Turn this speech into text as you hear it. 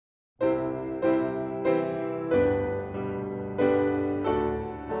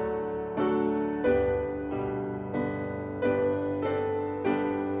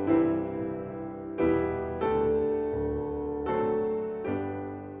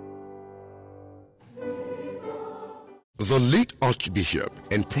The late Archbishop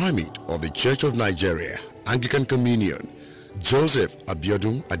and Primate of the Church of Nigeria, Anglican Communion, Joseph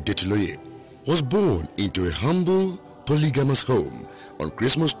Abiodun Adetiloye, was born into a humble, polygamous home on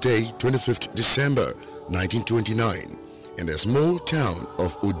Christmas Day, 25th December 1929, in the small town of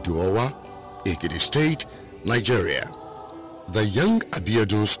Uduowa, Ekiti State, Nigeria. The young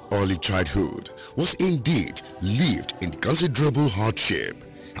Abiodun's early childhood was indeed lived in considerable hardship,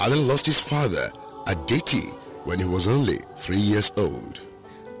 having lost his father, Adetiloye, when he was only 3 years old.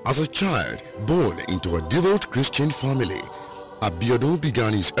 As a child born into a devout Christian family, Abiodun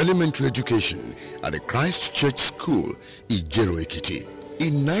began his elementary education at the Christ Church School, Ijero Ekiti,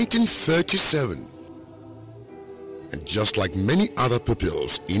 in 1937. And just like many other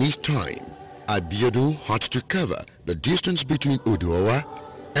pupils in his time, Abiodun had to cover the distance between Uduowa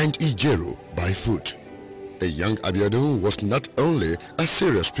and Ijero by foot. The young Abiodun was not only a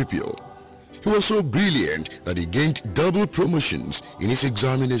serious pupil, he was so brilliant that he gained double promotions in his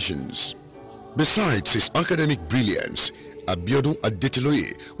examinations. Besides his academic brilliance, Abiodun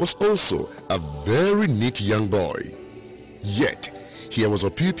Adetiloye was also a very neat young boy. Yet, here was a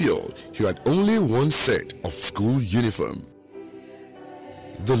pupil who had only one set of school uniform.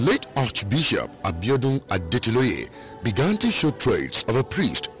 The late Archbishop Abiodun Adetiloye began to show traits of a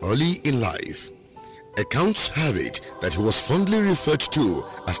priest early in life. Accounts have it that he was fondly referred to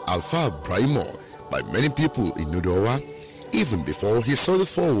as Alpha Brimo by many people in Uduowa, even before he saw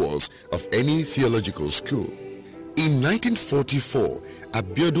the four walls of any theological school. In 1944,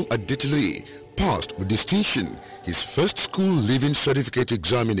 Abiodun Adetiloye passed with distinction his first school leaving certificate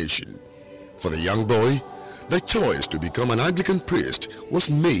examination. For the young boy, the choice to become an Anglican priest was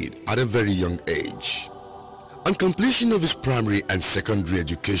made at a very young age. On completion of his primary and secondary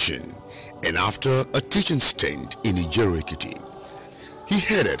education, and after a teaching stint in Ijero Ekiti, he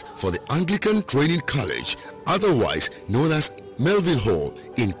headed for the Anglican Training College, otherwise known as Melville Hall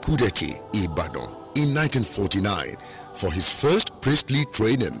in Kudeti, Ibadan, in 1949 for his first priestly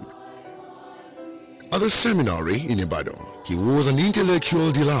training. At the seminary in Ibadan, he was an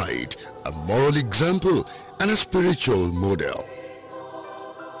intellectual delight, a moral example, and a spiritual model.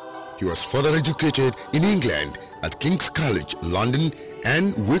 He was further educated in England at King's College, London,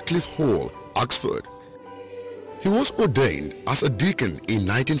 and Wycliffe Hall, Oxford. He was ordained as a deacon in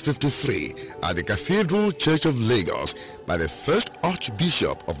 1953 at the Cathedral Church of Lagos by the first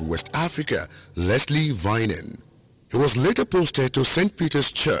Archbishop of West Africa, Leslie Vinen. He was later posted to St.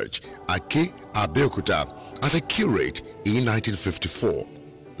 Peter's Church, Ake, Abeokuta, as a curate in 1954.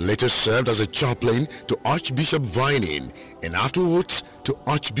 Later served as a chaplain to Archbishop Vinen and afterwards to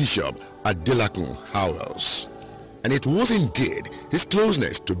Archbishop Adelaide Howells. And it was indeed his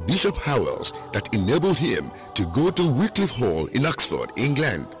closeness to Bishop Howells that enabled him to go to Wycliffe Hall in Oxford,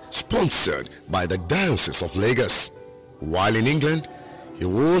 England, sponsored by the Diocese of Lagos. While in England, he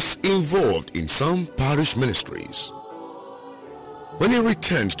was involved in some parish ministries. When he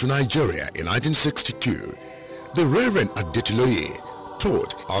returned to Nigeria in 1962, the Reverend Adetiloye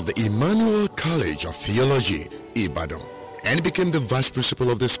taught at the Emmanuel College of Theology, Ibadan, and became the vice principal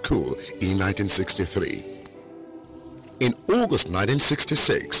of the school in 1963. In August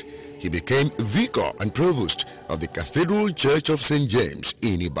 1966, he became vicar and provost of the Cathedral Church of St. James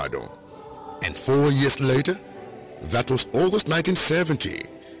in Ibadan. And 4 years later, that was August 1970,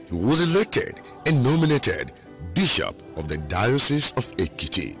 he was elected and nominated Bishop of the Diocese of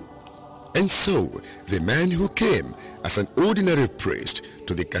Ekiti. And so, the man who came as an ordinary priest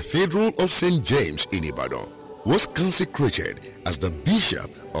to the Cathedral of St. James in Ibadan was consecrated as the Bishop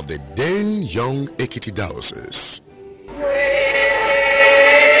of the then young Ekiti Diocese.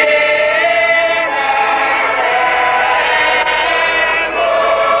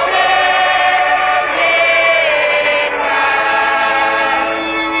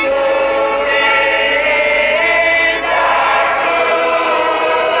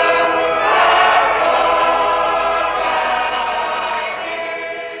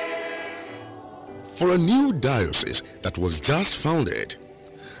 For a new diocese that was just founded,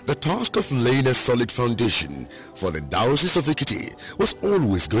 the task of laying a solid foundation for the Diocese of Ekiti was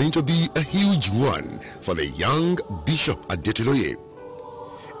always going to be a huge one for the young Bishop Adetiloye.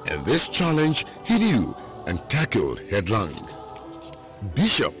 And this challenge he knew and tackled headlong.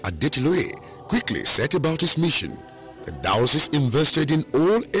 Bishop Adetiloye quickly set about his mission. The diocese invested in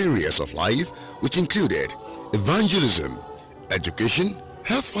all areas of life, which included evangelism, education,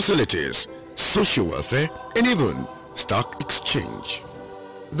 health facilities, social welfare, and even stock exchange.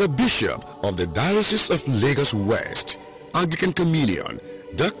 The Bishop of the Diocese of Lagos West, Anglican Communion,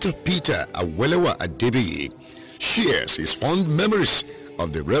 Dr. Peter Awelewa Adebeye, shares his fond memories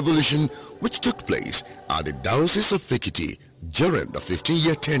of the revolution which took place at the Diocese of Ekiti during the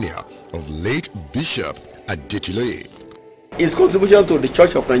 15-year tenure of late Bishop Adetiloye. His contribution to the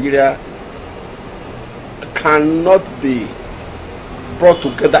Church of Nigeria cannot be brought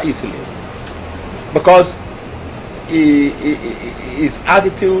together easily, because his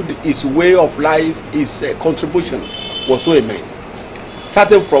attitude, his way of life, his contribution was so immense.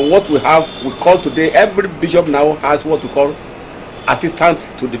 Starting from what we call today, every bishop now has what we call assistant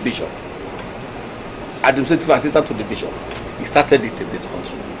to the bishop, administrative assistant to the bishop. He started it in this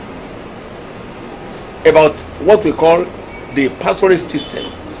country. About what we call the pastorate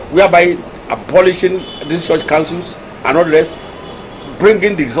system, whereby abolishing these church councils and all the rest,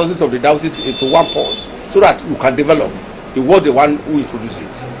 bringing the resources of the diocese into one purse so that you can develop. He was the one who introduced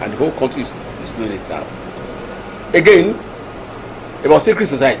it, and the whole country is doing it now. Again, about secret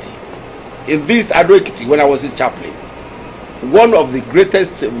society. In this Ekiti, when I was in chaplain, one of the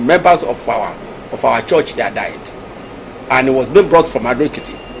greatest members of our church there died, and he was being brought from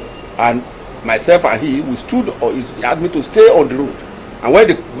Ekiti, and myself and he stood, or he asked me to stay on the road. And when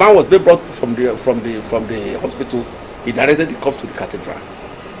the man was being brought from the hospital, he directed the corpse to the cathedral.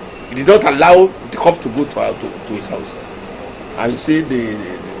 He did not allow the corpse to go to his house. And you see the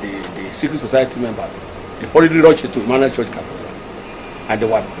secret society members, they already rushed to Emmanuel Church Cathedral. And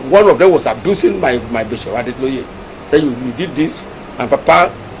one of them was abusing my bishop, Adetiloye. Said, you did this, and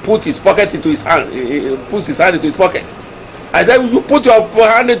Papa put his pocket into his hand. He puts his hand into his pocket. I said, you put your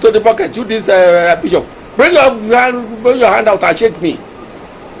hand into the pocket. You this bishop, bring your hand out and shake me.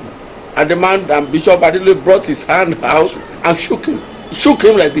 And the man, and Bishop Adetiloye, brought his hand out and shook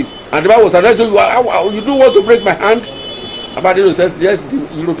him like this. And the man was arrested. You do want to break my hand? And Adetiloye says, yes. The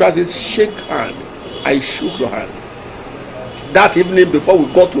European says, shake hand. I shook your hand. That evening, before we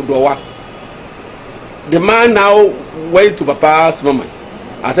got to Dowa, the man now went to Papa's mama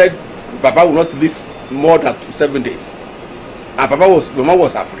and said Papa will not live more than 7 days. And Mama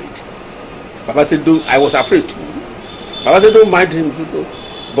was afraid. Papa said, I was afraid too. Papa said, don't mind him.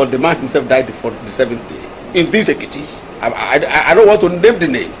 But the man himself died before the 7th day. In this Ekiti, I don't want to name the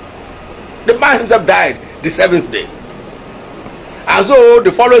name. The man himself died the 7th day. And so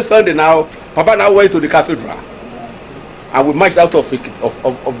the following Sunday now, Papa now went to the cathedral. And we marched out of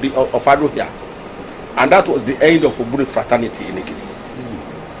Abuja, and that was the end of Ogboni fraternity in Ekiti.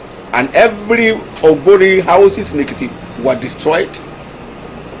 And every Ogboni houses in Ekiti were destroyed,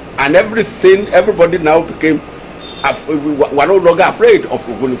 and everybody now became, were no longer afraid of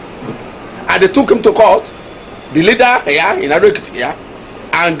Ogboni. And they took him to court. The leader here in Ekiti here,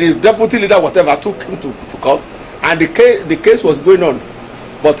 and the deputy leader whatever took him to court, and the case was going on.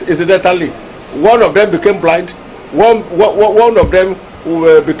 But incidentally, one of them became blind. One of them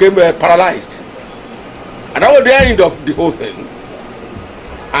became paralyzed, and that was the end of the whole thing.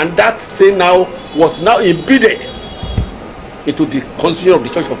 And that thing now was embedded into the constitution of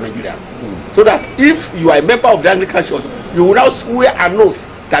the Church of Nigeria, so that if you are a member of the Anglican Church, you will now swear an oath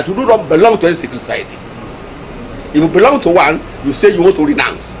that you do not belong to any secret society. If you belong to one, you say you want to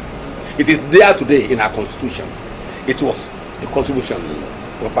renounce. It is there today in our constitution. It was the contribution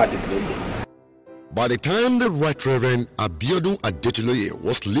of Adetiloye. By the time the Right Reverend Adetiloye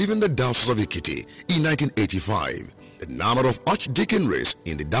was leaving the Diocese of Ekiti in 1985, the number of archdeaconries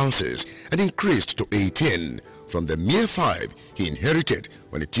in the diocese had increased to 18 from the mere 5 he inherited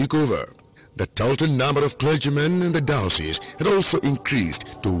when he took over. The total number of clergymen in the diocese had also increased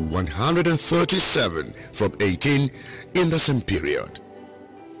to 137 from 18 in the same period.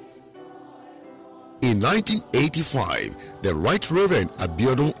 In 1985, the Right Reverend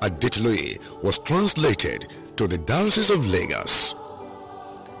Adetiloye was translated to the Diocese of Lagos.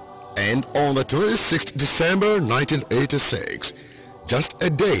 And on the 26th December 1986, just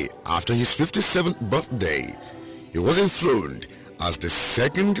a day after his 57th birthday, he was enthroned as the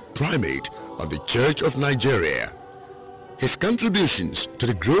second primate of the Church of Nigeria. His contributions to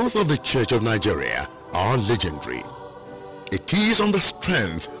the growth of the Church of Nigeria are legendary. It is on the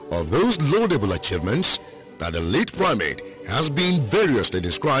strength of those laudable achievements that the late primate has been variously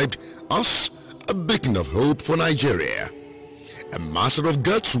described as a beacon of hope for Nigeria, a master of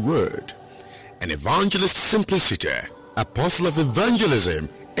God's word, an evangelist simpliciter, apostle of evangelism,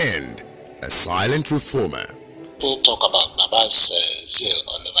 and a silent reformer. People talk about Baba's zeal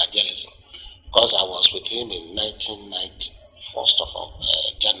on evangelism, because I was with him in 1990, 1st of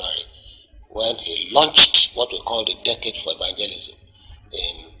January, when he launched what we call the Decade for Evangelism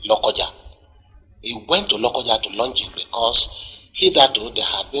in Lokoja. He went to Lokoja to launch it because hitherto there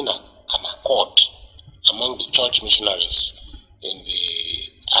had been an accord among the church missionaries in the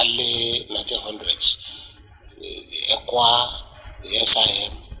early 1900s, the ECWA, the SIN,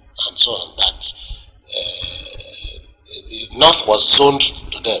 so on, that the north was zoned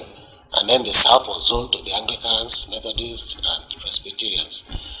to them, and then the south was zoned to the Anglicans, Methodists, and Presbyterians.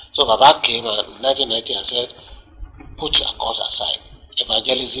 So Baba came in 1990 and said, put your cause aside.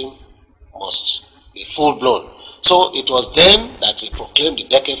 Evangelism must be full-blown. So it was then that he proclaimed the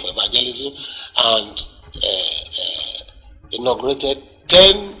decade for evangelism and inaugurated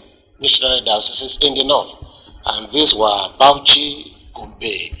 10 missionary dioceses in the north. And these were Bauchi,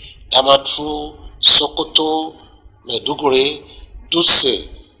 Gombe, Damaturu, Sokoto, Maiduguri, Dutse,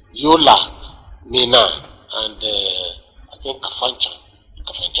 Yola, Mina, and I think Kafanchan.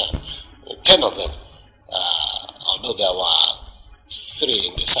 10 of them, although there were 3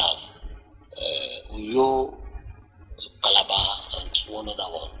 in the south, Uyo, Calabar, and one other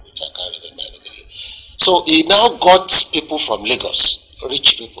one, which I can't remember. So he now got people from Lagos,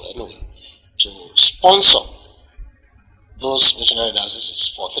 rich people anyway, to sponsor those missionary dioceses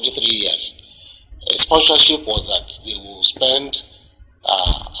for 33 years. Sponsorship was that they will spend,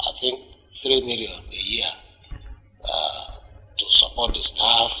 I think, 3 million a year to support the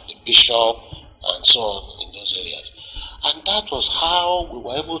staff, the bishop, and so on in those areas. And that was how we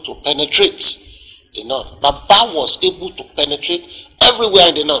were able to penetrate the north. Baba was able to penetrate everywhere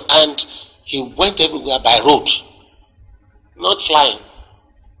in the north, and he went everywhere by road, not flying,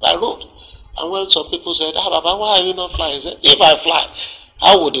 by road. And when some people said, Baba, why are you not flying? He said, if I fly,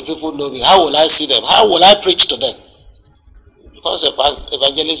 how will the people know me? How will I see them? How will I preach to them? Because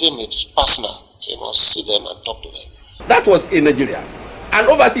evangelism is personal. You must see them and talk to them. That was in Nigeria. And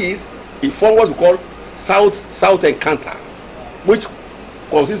overseas, he formed what we call South Encounter, which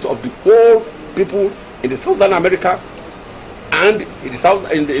consists of the whole people in the Southern America and in the South,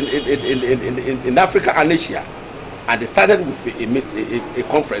 in Africa and Asia. And they started with a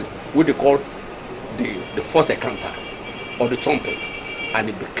conference which they called the First Encounter, or the Trumpet, and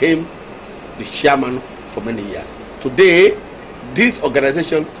it became the chairman for many years. Today, this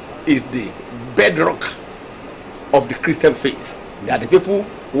organization is the bedrock of the Christian faith. They are the people,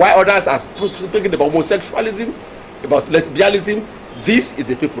 while others are speaking about homosexualism, about lesbianism, this is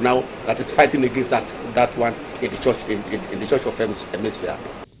the people now that is fighting against that one in the church, in the church of Hemisphere.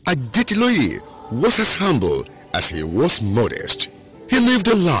 Adetiloye was as humble as he was modest. He lived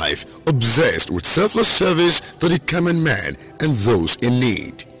a life obsessed with selfless service to the common man and those in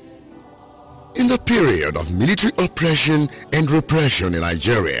need. In the period of military oppression and repression in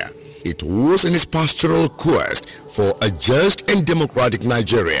Nigeria, it was in his pastoral quest for a just and democratic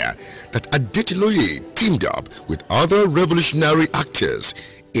Nigeria that Adetiloye teamed up with other revolutionary actors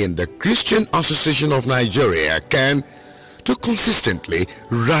in the Christian Association of Nigeria (CAN) to consistently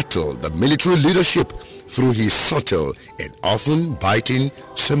rattle the military leadership through his subtle and often biting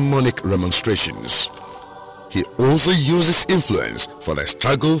sermonic remonstrations. He also used his influence for the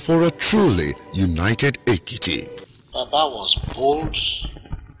struggle for a truly united Ekiti. Baba was bold,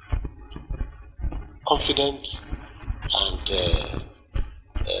 confident, and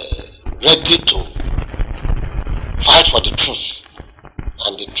ready to fight for the truth.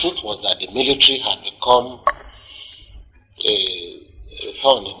 And the truth was that the military had become a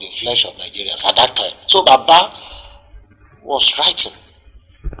thorn in the flesh of Nigerians at that time. So Baba was writing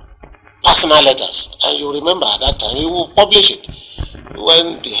personal letters, and you remember at that time he would publish it.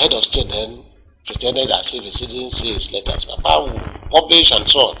 When the head of state then pretended as if he didn't see his letters, Baba would publish and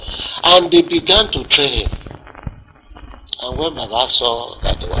so on. And they began to train him. And when Baba saw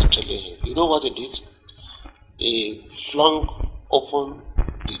that they were training him, you know what he did? He flung open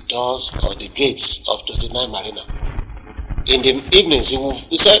the doors or the gates of 29 Marina. In the evenings,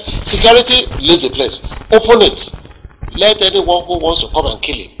 he said, security, leave the place. Open it. Let anyone who wants to come and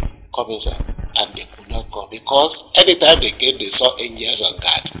kill him come inside. And they could not come, because anytime they came, they saw angels on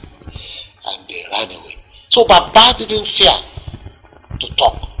guard. And they ran away. So Baba didn't fear to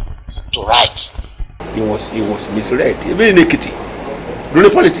talk, to write. He was misread, even in Ekiti, during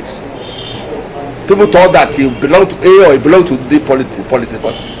politics. People thought that he belonged to A or he belonged to the politics.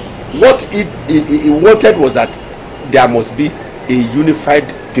 But what he wanted was that there must be a unified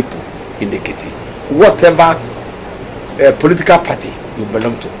people in Ekiti, whatever political party you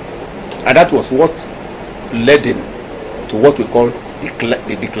belong to. And that was what led him to what we call the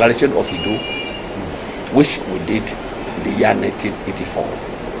Declaration of Ido, which we did in the year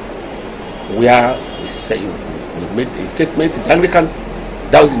 1984, where we made a statement in the Anglican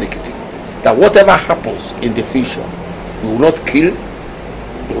Church of Nigeria that whatever happens in the future, we will not kill,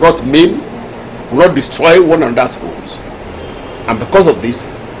 we will not maim, we will not destroy one another's homes. And because of this,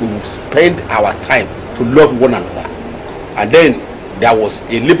 we will spend our time to love one another. And then there was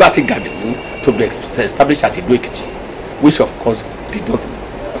a liberty garden to be established at Ekiti, which of course did not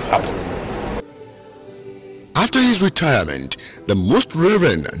happen. After his retirement, the Most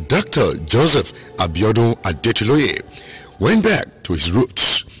Reverend Dr. Joseph Abiodun Adetiloye went back to his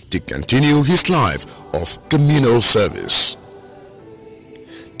roots to continue his life of communal service.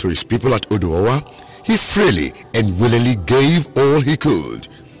 To his people at Odoawa, he freely and willingly gave all he could.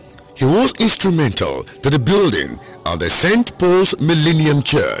 He was instrumental to the building of the St. Paul's Millennium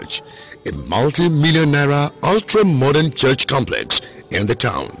Church, a multi-million naira ultra-modern church complex in the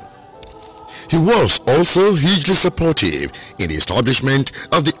town. He was also hugely supportive in the establishment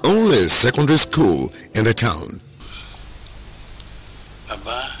of the only secondary school in the town.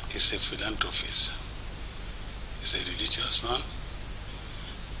 Baba is a philanthropist. He's a religious man.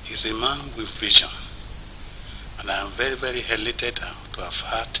 He's a man with vision. And I am very, very elated to have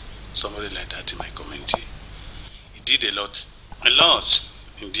had somebody like that in my community. He did a lot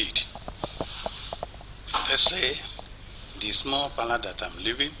indeed. Firstly, the small parlor that I'm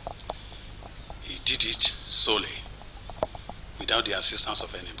living, he did it solely, without the assistance of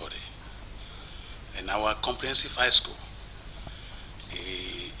anybody. In our comprehensive high school,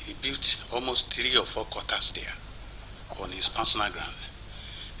 he built almost 3 or 4 quarters there on his personal ground.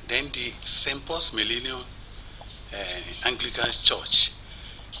 Then the St. Paul's Millennium Anglican Church,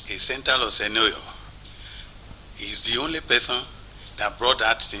 a center of Senoyo, is the only person that brought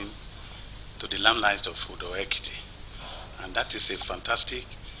that thing to the limelight of Odo-Ekiti. And that is a fantastic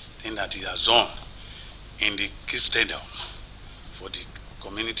thing that he has done in the Christendom for the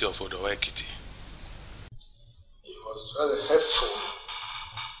community of Odo-Ekiti. He was very helpful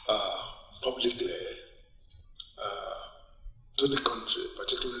publicly to the country,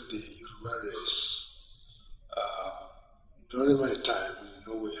 particularly the Yoruba race. During my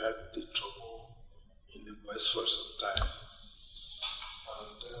time, we had the trouble in the West for some time.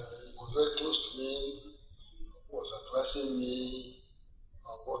 And he was very close to me, was advising me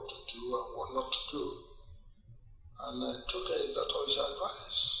on what to do and what not to do. And I took a lot of his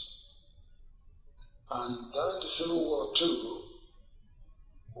advice. And during the Civil War too,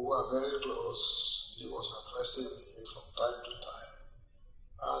 we were very close. He was advising me from time to time.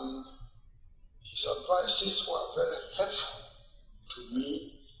 And his advices were very helpful to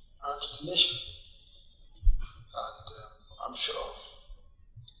me and to the nation. And I'm sure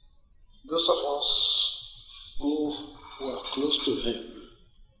those of us who were close to him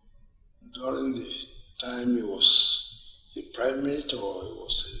during the time he was a primate or he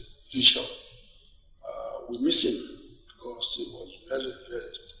was a bishop, we miss him because he was very,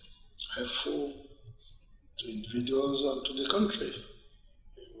 very helpful to individuals and to the country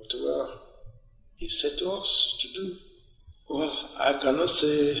in whatever he said to us to do. Well, I cannot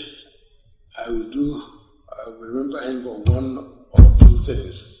say I will remember him for 1 or 2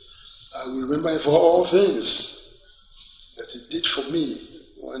 things. I will remember him for all things that he did for me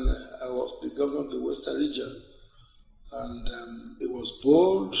when I was the governor of the Western region. And he was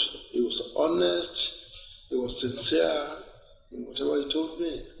bold, he was honest, he was sincere in whatever he told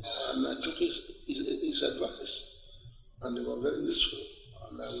me. And I took his advice. And they were very useful.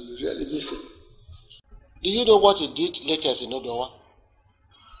 And I will really miss him. Do you know what he did latest in Odoawa?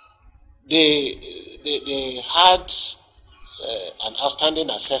 They had an outstanding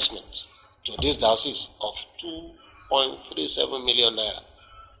assessment to this diocese of 2.37 million naira.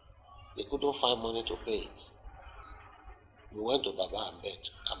 They couldn't find money to pay it. We went to Baba and begged,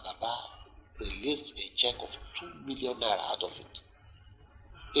 and Baba released a check of 2 million naira out of it.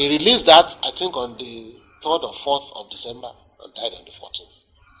 He released that, I think, on the 3rd or 4th of December and died on the 14th.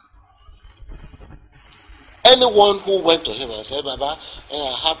 Anyone who went to him and said, Baba,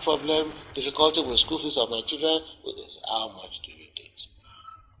 I have problem, difficulty with school fees of my children, how much do you need?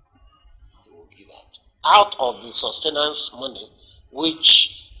 He will give out of the sustenance money which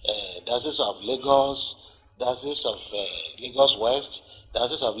diocese of Lagos, diocese of Lagos West,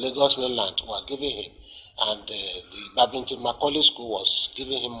 diocese of Lagos Mainland were giving him, and the Babington Macaulay School was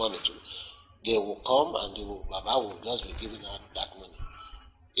giving him money to. They will come and Baba will just be giving out that money.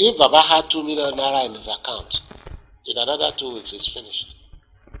 If Baba had 2 million naira in his account, in another 2 weeks it's finished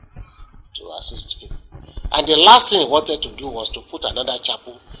to assist people. And the last thing he wanted to do was to put another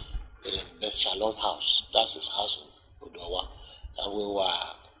chapel in Beth Shalom House. That's his house in Odoawa. And we were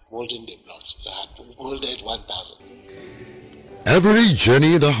molding the blocks. We had molded 1,000. Every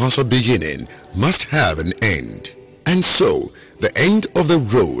journey that has a beginning must have an end. And so, the end of the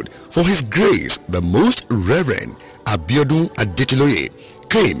road for His Grace, the Most Reverend Abiodun Adetiloye,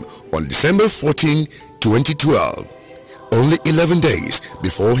 came on December 14, 2012, only 11 days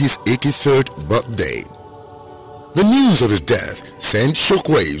before his 83rd birthday. The news of his death sent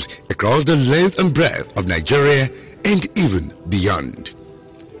shockwaves across the length and breadth of Nigeria and even beyond.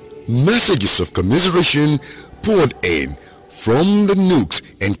 messages of commiseration poured in from the nooks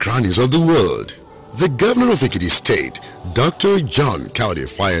and crannies of the world. The governor of Ekiti State, Dr. John Kaude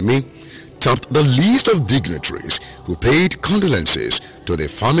Fayemi, topped the list of dignitaries who paid condolences to the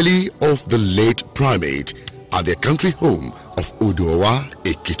family of the late primate at their country home of Odowa,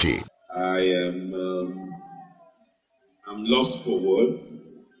 Ekiti. I'm lost for words,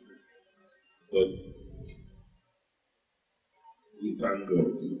 but we thank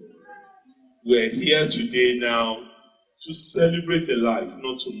God. We're here today now to celebrate a life,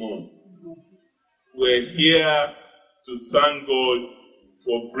 not to mourn. We're here to thank God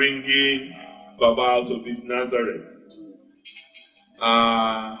for bringing Baba out of his Nazareth.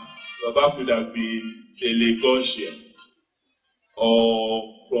 Baba could have been a Lagosian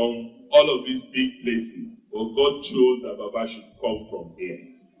or from all of these big places, but God chose that Baba should come from here.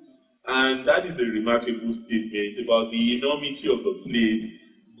 And that is a remarkable statement about the enormity of the place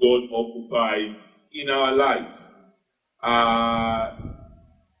God occupies in our lives.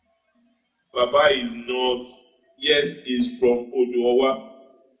 Baba is not, yes, he's from Odowa,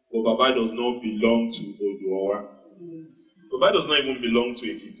 but Baba does not belong to Odowa. Baba does not even belong to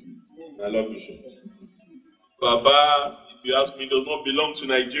Ekiti. I love Bishop. Baba, if you ask me, does not belong to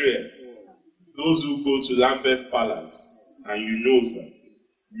Nigeria. Those who go to Lambeth Palace, and you know, sir,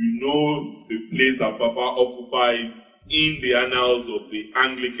 you know the place that Baba occupies in the annals of the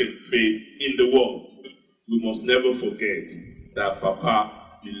Anglican faith in the world. We must never forget that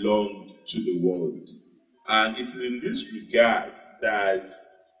Papa belonged to the world. And it is in this regard that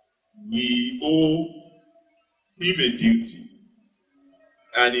we owe him a duty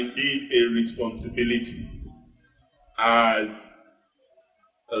and indeed a responsibility as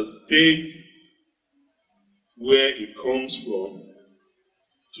a state where it comes from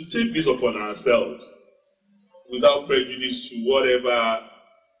to take this upon ourselves without prejudice to whatever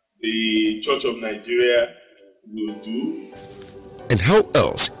the Church of Nigeria will do. And how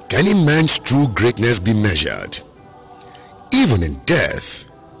else can a man's true greatness be measured? Even in death,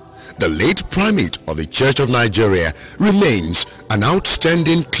 the late primate of the Church of Nigeria remains an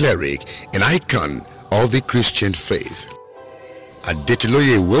outstanding cleric and icon of the Christian faith.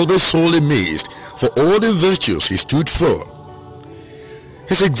 Adetiloye will be sorely missed for all the virtues he stood for.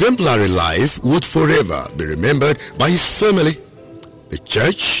 His exemplary life would forever be remembered by his family, the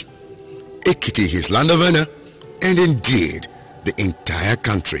church, Ekiti, his land of honor, and indeed the entire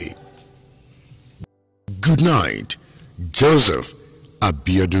country. Good night, Joseph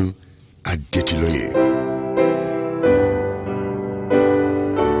Abiodun Adetiloye.